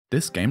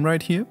This game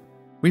right here?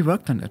 We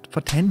worked on it for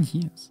 10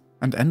 years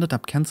and ended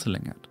up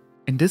cancelling it.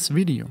 In this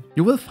video,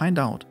 you will find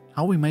out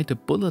how we made a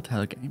bullet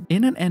hell game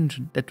in an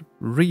engine that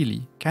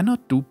really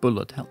cannot do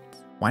bullet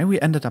hells, why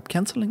we ended up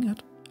cancelling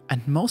it,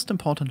 and most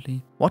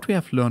importantly, what we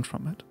have learned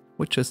from it,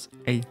 which is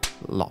a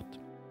lot.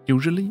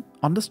 Usually,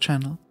 on this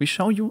channel, we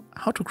show you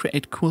how to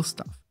create cool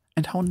stuff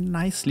and how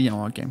nicely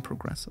our game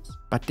progresses.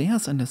 But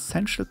there's an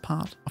essential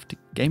part of the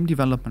game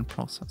development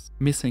process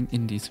missing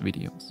in these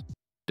videos: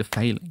 the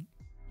failing.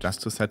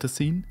 Just to set the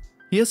scene,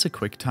 here's a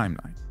quick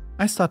timeline.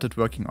 I started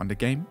working on the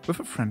game with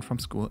a friend from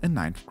school in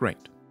 9th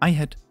grade. I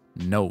had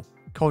no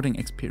coding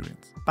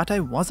experience, but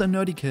I was a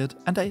nerdy kid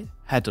and I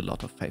had a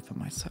lot of faith in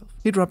myself.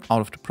 He dropped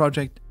out of the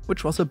project,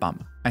 which was a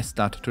bummer. I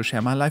started to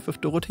share my life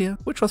with Dorothea,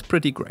 which was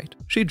pretty great.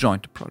 She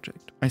joined the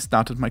project. I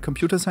started my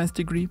computer science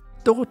degree.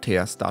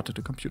 Dorothea started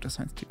a computer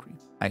science degree.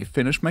 I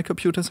finished my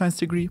computer science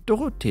degree.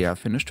 Dorothea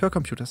finished her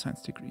computer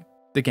science degree.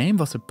 The game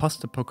was a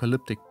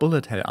post-apocalyptic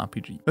bullet hell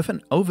RPG with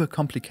an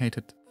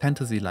overcomplicated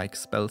fantasy-like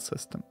spell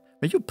system,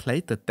 where you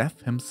played the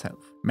death himself,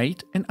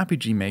 made in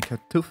RPG Maker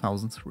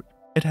 2003.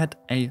 It had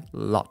a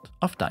lot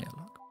of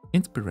dialogue.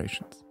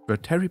 Inspirations were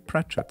Terry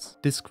Pratchett's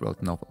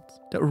Discworld novels,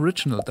 the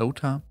original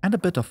Dota, and a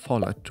bit of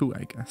Fallout 2,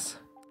 I guess.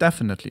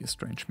 Definitely a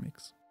strange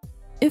mix.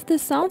 If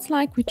this sounds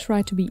like we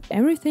try to be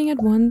everything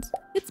at once,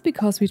 it's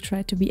because we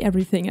tried to be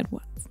everything at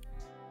once.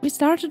 We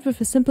started with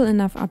a simple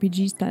enough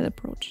RPG style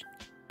approach,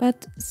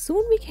 but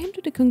soon we came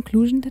to the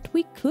conclusion that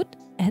we could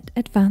add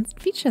advanced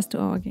features to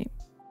our game.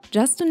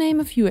 Just to name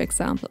a few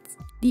examples,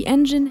 the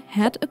engine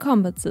had a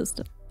combat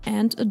system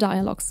and a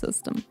dialogue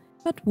system,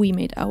 but we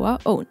made our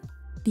own.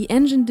 The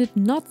engine did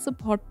not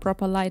support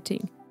proper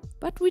lighting,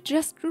 but we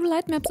just drew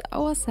light maps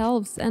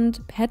ourselves and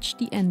patched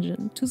the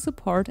engine to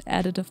support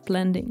additive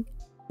blending.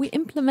 We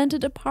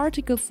implemented a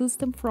particle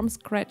system from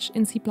scratch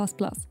in C++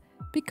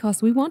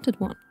 because we wanted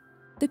one.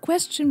 The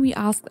question we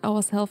asked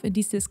ourselves in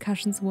these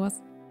discussions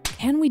was,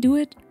 can we do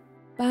it?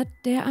 But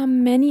there are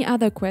many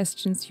other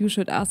questions you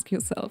should ask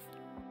yourself.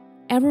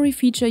 Every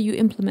feature you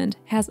implement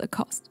has a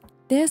cost.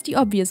 There's the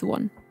obvious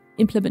one,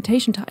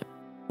 implementation time.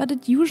 But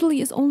it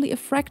usually is only a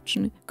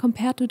fraction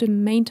compared to the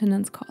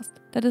maintenance cost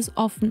that is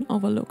often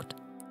overlooked.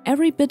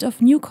 Every bit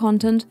of new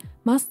content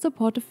must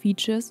support the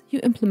features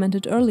you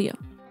implemented earlier.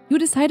 You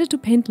decided to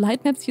paint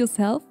light maps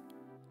yourself?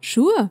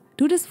 Sure,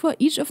 do this for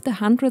each of the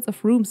hundreds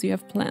of rooms you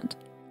have planned.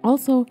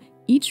 Also,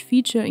 each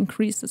feature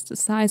increases the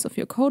size of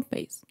your code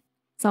base.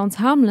 Sounds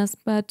harmless,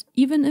 but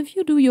even if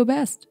you do your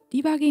best,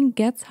 debugging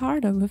gets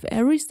harder with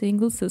every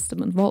single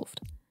system involved.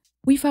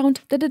 We found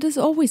that it is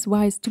always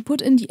wise to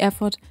put in the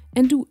effort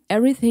and do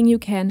everything you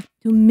can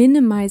to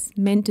minimize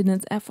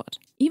maintenance effort,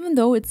 even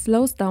though it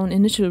slows down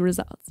initial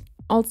results.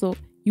 Also,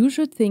 you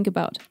should think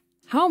about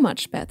how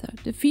much better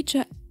the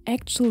feature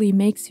actually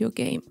makes your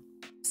game.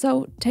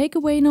 So,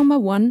 takeaway number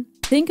 1,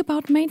 think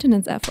about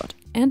maintenance effort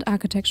and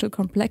architectural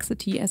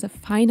complexity as a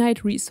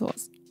finite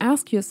resource.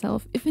 Ask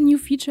yourself if a new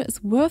feature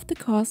is worth the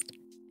cost,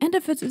 and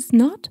if it is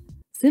not,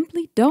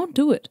 simply don't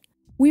do it.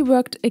 We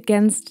worked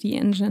against the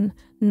engine,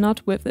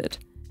 not with it,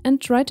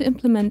 and tried to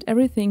implement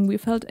everything we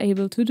felt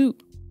able to do.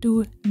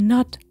 Do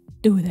not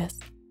do this.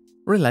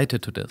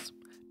 Related to this,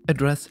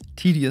 address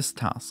tedious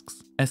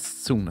tasks as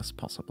soon as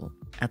possible.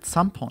 At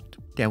some point,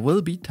 there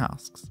will be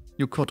tasks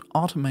you could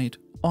automate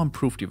or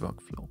improve the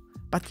workflow,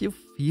 but you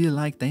feel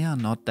like they are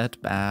not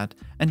that bad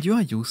and you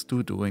are used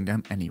to doing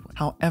them anyway.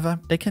 However,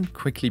 they can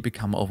quickly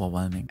become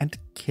overwhelming and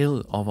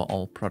kill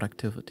overall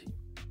productivity.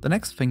 The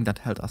next thing that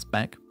held us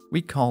back,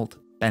 we called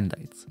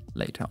band-aids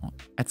later on.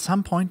 At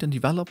some point in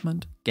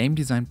development, game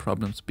design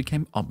problems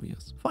became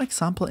obvious. For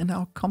example, in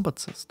our combat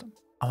system.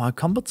 Our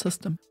combat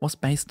system was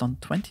based on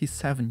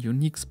 27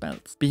 unique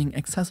spells being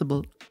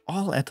accessible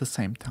all at the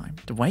same time.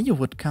 The way you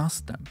would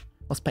cast them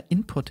was by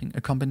inputting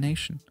a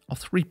combination of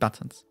 3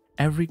 buttons,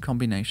 every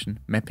combination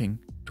mapping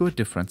to a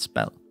different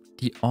spell.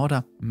 The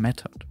order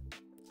mattered.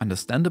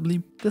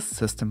 Understandably, this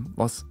system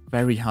was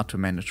very hard to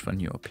manage for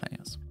newer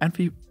players, and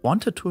we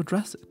wanted to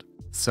address it.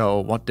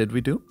 So what did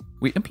we do?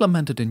 We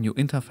implemented a new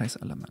interface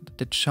element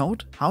that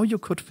showed how you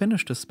could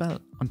finish the spell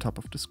on top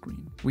of the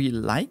screen. We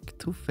like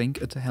to think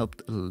it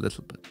helped a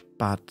little bit,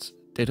 but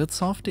did it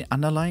solve the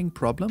underlying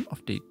problem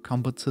of the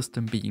combat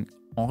system being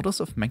orders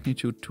of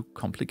magnitude too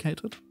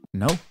complicated?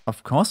 No,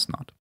 of course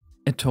not.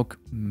 It took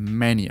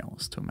many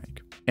hours to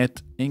make.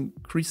 It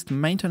increased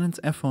maintenance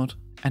effort,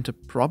 and the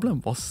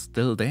problem was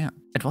still there.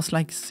 It was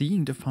like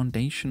seeing the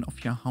foundation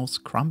of your house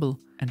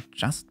crumble and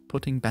just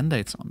putting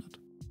band-aids on it.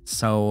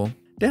 So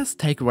there's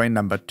takeaway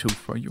number 2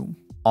 for you.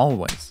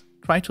 Always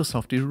try to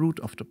solve the root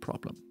of the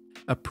problem.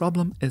 A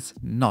problem is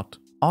not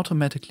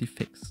automatically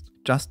fixed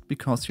just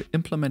because you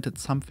implemented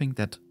something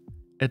that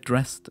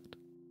addressed it.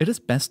 It is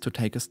best to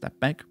take a step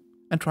back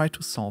and try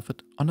to solve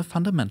it on a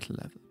fundamental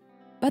level.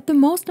 But the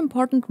most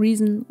important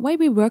reason why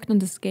we worked on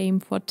this game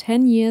for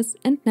 10 years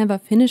and never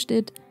finished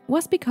it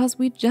was because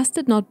we just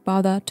did not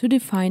bother to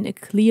define a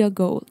clear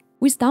goal.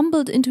 We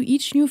stumbled into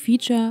each new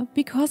feature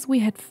because we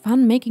had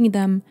fun making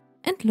them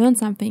and learned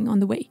something on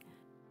the way.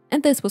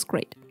 And this was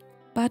great.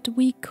 But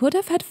we could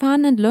have had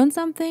fun and learned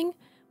something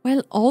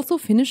while also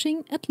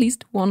finishing at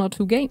least 1 or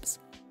 2 games.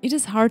 It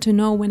is hard to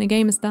know when a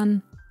game is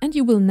done, and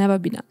you will never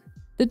be done.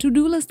 The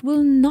to-do list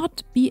will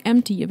not be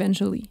empty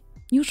eventually.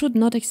 You should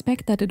not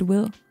expect that it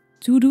will.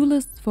 To-do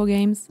lists for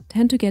games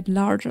tend to get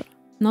larger,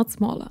 not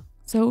smaller.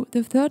 So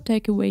the third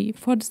takeaway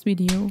for this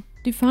video: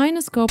 define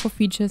a scope of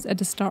features at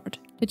the start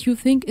that you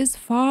think is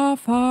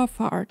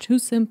far too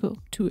simple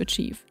to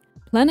achieve.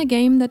 Plan a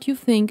game that you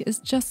think is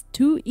just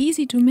too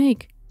easy to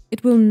make.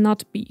 It will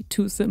not be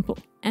too simple.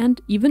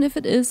 And even if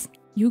it is,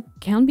 you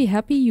can be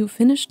happy you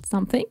finished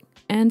something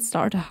and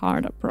start a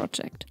harder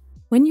project.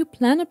 When you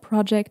plan a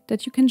project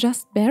that you can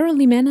just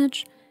barely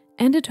manage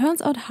and it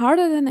turns out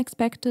harder than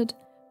expected,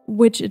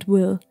 which it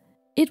will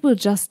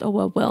just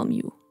overwhelm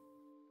you.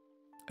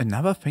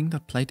 Another thing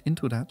that played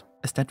into that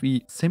is that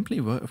we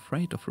simply were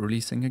afraid of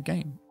releasing a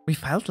game. We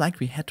felt like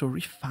we had to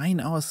refine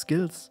our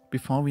skills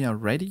before we are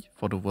ready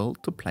for the world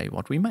to play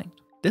what we made.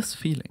 This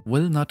feeling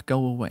will not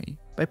go away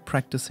by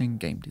practicing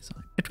game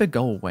design. It will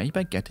go away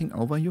by getting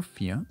over your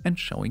fear and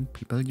showing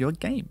people your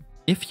game.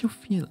 If you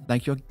feel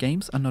like your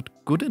games are not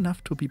good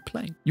enough to be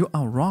played, you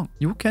are wrong.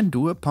 You can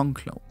do a Pong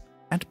clone,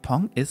 and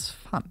Pong is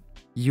fun.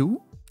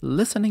 You,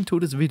 listening to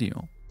this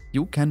video,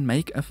 you can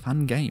make a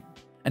fun game.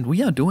 And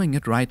we are doing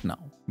it right now.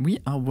 We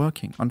are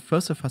working on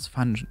First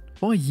Function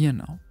for a year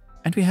now,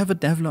 and we have a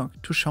devlog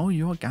to show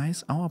you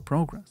guys our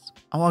progress.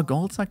 Our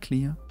goals are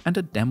clear and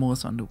a demo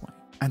is on the way.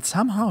 And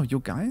somehow you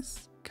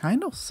guys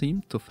kind of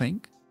seem to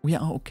think we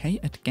are okay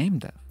at game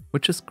dev,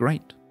 which is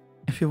great.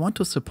 If you want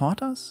to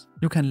support us,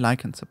 you can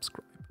like and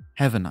subscribe.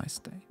 Have a nice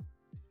day.